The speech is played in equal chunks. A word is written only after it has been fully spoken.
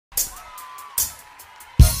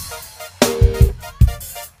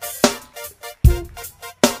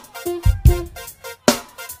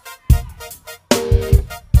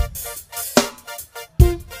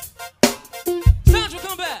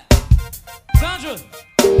Sandra.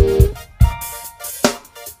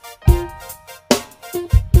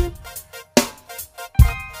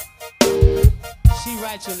 She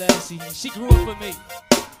writes your legacy. She grew up with me.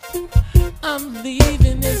 I'm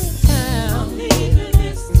leaving this town. I'm leaving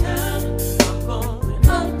this town. I'm going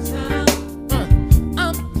uptown.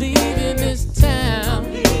 I'm leaving this town.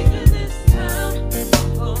 I'm leaving this town.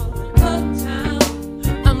 I'm going uptown.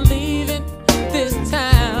 I'm leaving this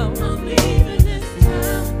town. I'm leaving this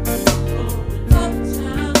town. I'm going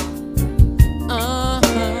uptown.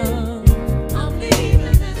 I'm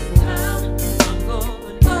leaving this town. I'm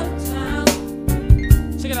going uptown.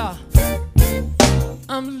 Check it out.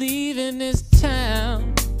 I'm leaving this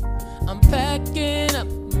town. I'm packing up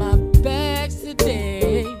my bags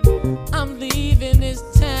today. I'm leaving this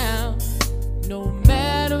town, no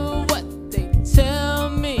matter what they tell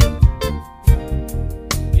me.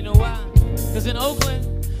 You know why? Because in Oakland,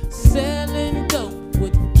 Selling dope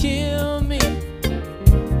would kill me.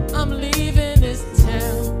 I'm leaving this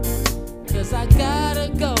town, 'cause I gotta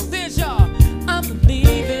go. this y'all. I'm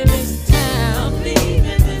leaving this town. I'm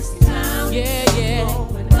leaving this town. Yeah, yeah.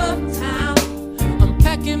 Going uptown. I'm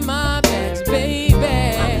packing my bags, baby.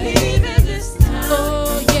 I'm leaving this town.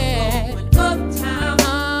 Oh, yeah. Going uptown.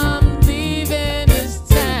 I'm leaving this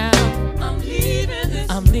town. I'm leaving this.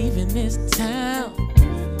 I'm leaving this town,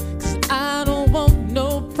 'cause I don't want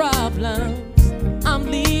no problems. I'm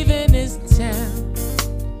leaving this town.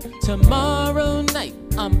 Tomorrow night,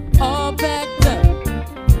 I'm all packed up.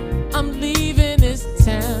 I'm leaving this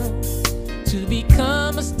town to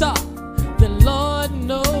become a star. The Lord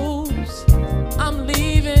knows I'm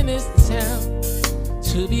leaving this town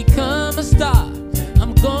to become a star.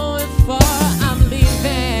 I'm going far. I'm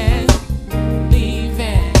leaving,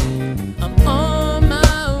 leaving. I'm on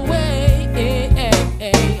my way.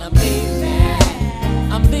 I'm leaving.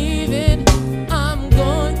 I'm leaving. I'm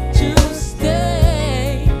going to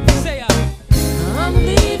stay. Say I'm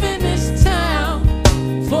leaving this town,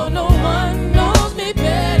 for no one knows me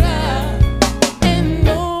better, and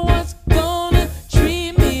no one's gonna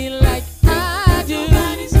treat me like I do.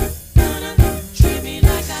 Nobody's gonna treat me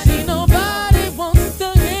like I See, nobody wants to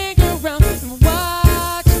hang around and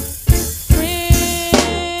watch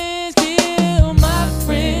friends kill my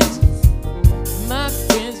friends, my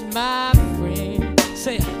friends, my friends.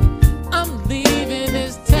 Say I'm leaving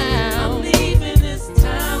this town. I'm leaving this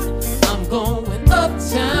town. I'm going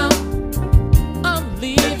uptown. I'm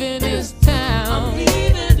leaving this town. I'm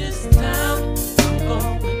leaving this town. I'm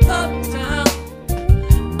going uptown.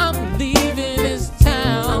 I'm leaving this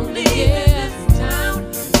town. I'm leaving Yeah, this town.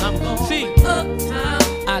 I'm going See. Uptown.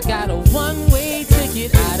 I got a one-way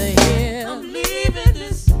ticket out of here. I'm leaving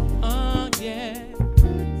this. Yeah.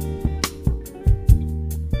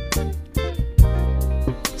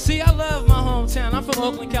 See, I love my hometown. I'm from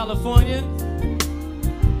Oakland, California.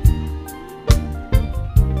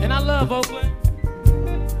 And I love Oakland.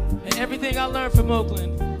 And everything I learned from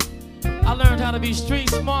Oakland. I learned how to be street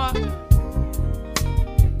smart.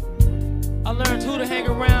 I learned who to hang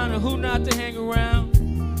around and who not to hang around.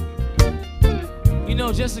 You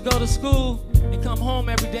know, just to go to school and come home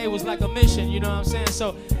every day was like a mission, you know what I'm saying?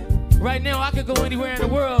 So right now I could go anywhere in the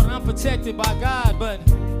world and I'm protected by God, but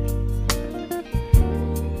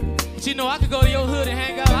you know, I could go to your hood and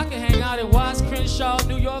hang out. I could hang out in Watts, Crenshaw,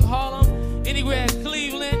 New York, Harlem, anywhere in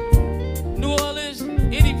Cleveland, New Orleans,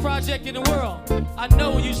 any project in the world. I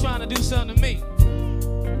know when you're trying to do something to me,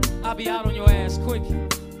 I'll be out on your ass quick.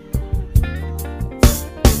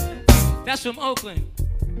 That's from Oakland.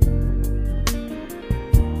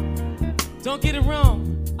 Don't get it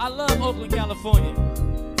wrong. I love Oakland, California.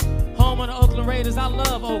 Home of the Oakland Raiders. I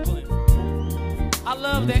love Oakland. I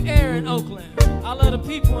love the air in Oakland. I love the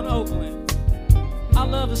people in Oakland. I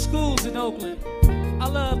love the schools in Oakland. I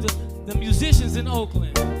love the musicians in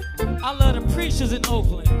Oakland. I love the preachers in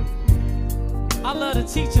Oakland. I love the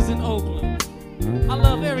teachers in Oakland. I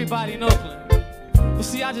love everybody in Oakland. But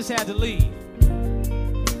see, I just had to leave.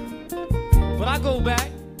 But I go back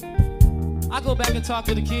and talk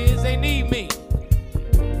to the kids. They need me.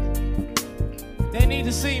 They need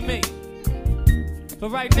to see me. But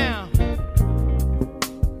right now,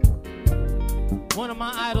 one of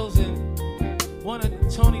my idols and one of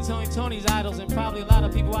Tony's idols, and probably a lot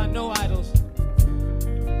of people I know idols,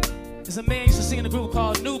 is a man who used to sing in a group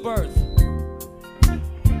called New Birth.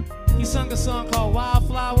 He sung a song called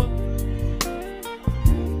Wildflower.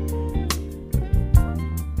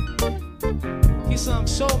 He sung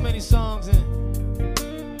so many songs,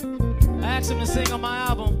 and I asked him to sing on my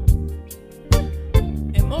album.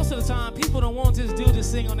 And most of the time, people don't want this dude to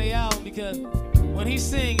sing on their album because when he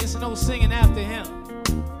sings, it's no singing after him.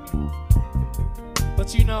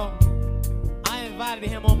 But you know, I invited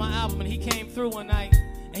him on my album, and he came through one night,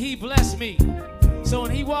 and he blessed me. So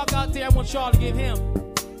when he walked out there, I want y'all to give him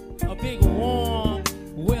a big, warm,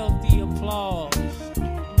 wealthy applause.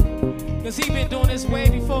 Because he been doing this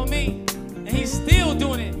way before me, and he's still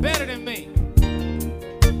doing it better than me.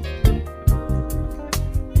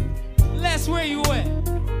 Les, where you at?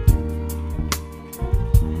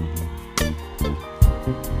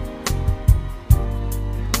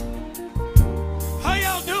 How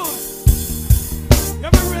y'all doing?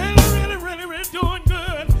 Y'all been really doing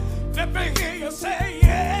good. Let me hear you say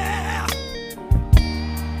yeah.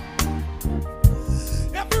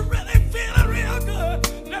 Y'all been really feeling real good.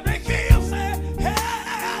 Let me hear you say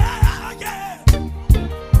yeah, yeah.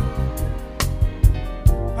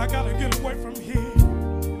 I gotta get away from here.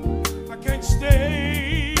 I can't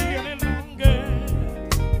stay any longer.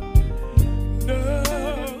 No.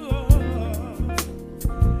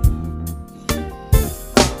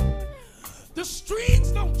 The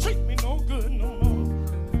streets don't treat me no good no more.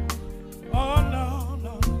 Oh, no,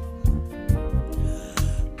 no.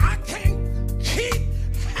 I can't keep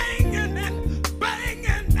hanging and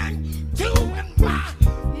banging and doing my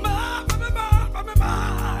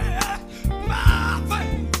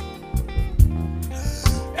thing.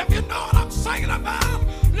 If you know what I'm singing about,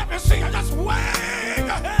 let me see you just wave your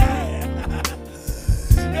hand.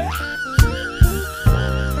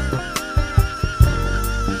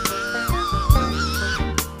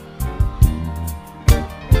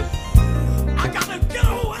 I gotta get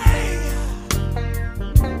away.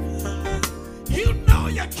 You know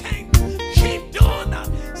you can't keep doing the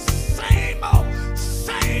same old.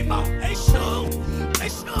 Hey, sure.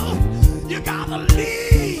 You gotta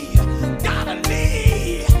leave. Gotta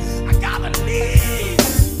leave. I gotta leave.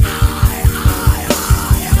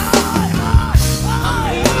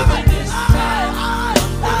 I'm leaving this town.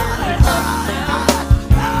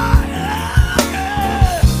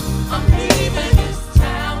 I'm leaving this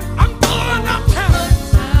town. I'm going uptown.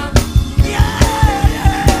 Yeah.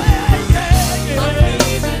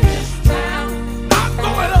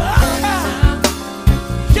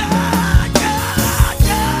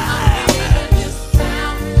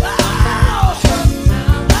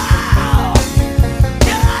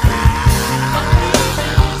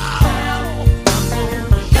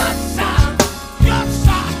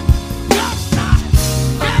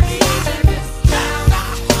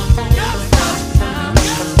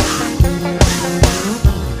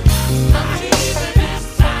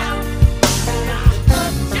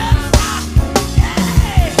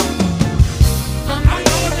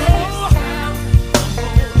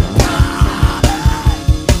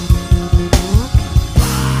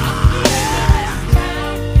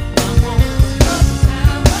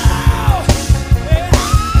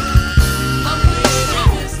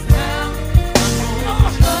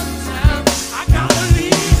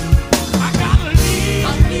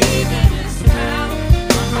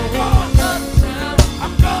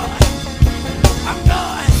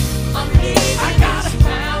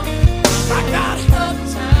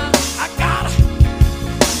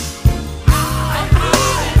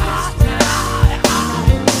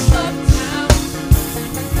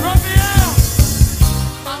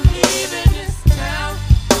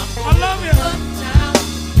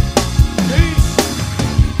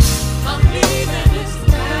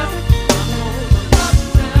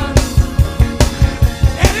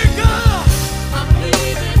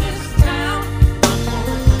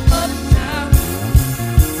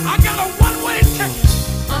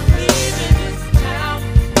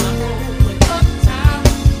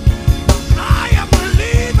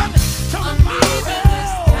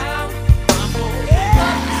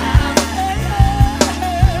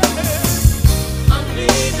 I'm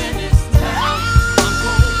leaving this town. I'm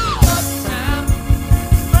going uptown. Yeah.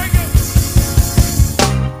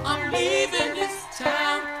 I'm leaving this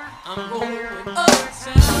town.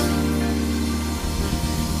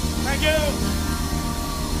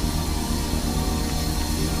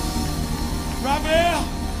 Raphael.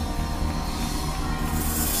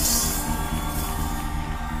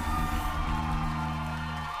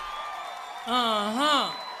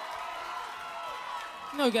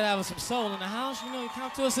 You know you gotta have some soul in the house. You know you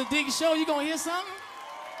come to a Saddiq show, you gonna hear something?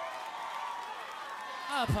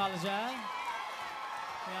 I apologize. Y'all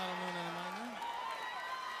don't know nothing about it.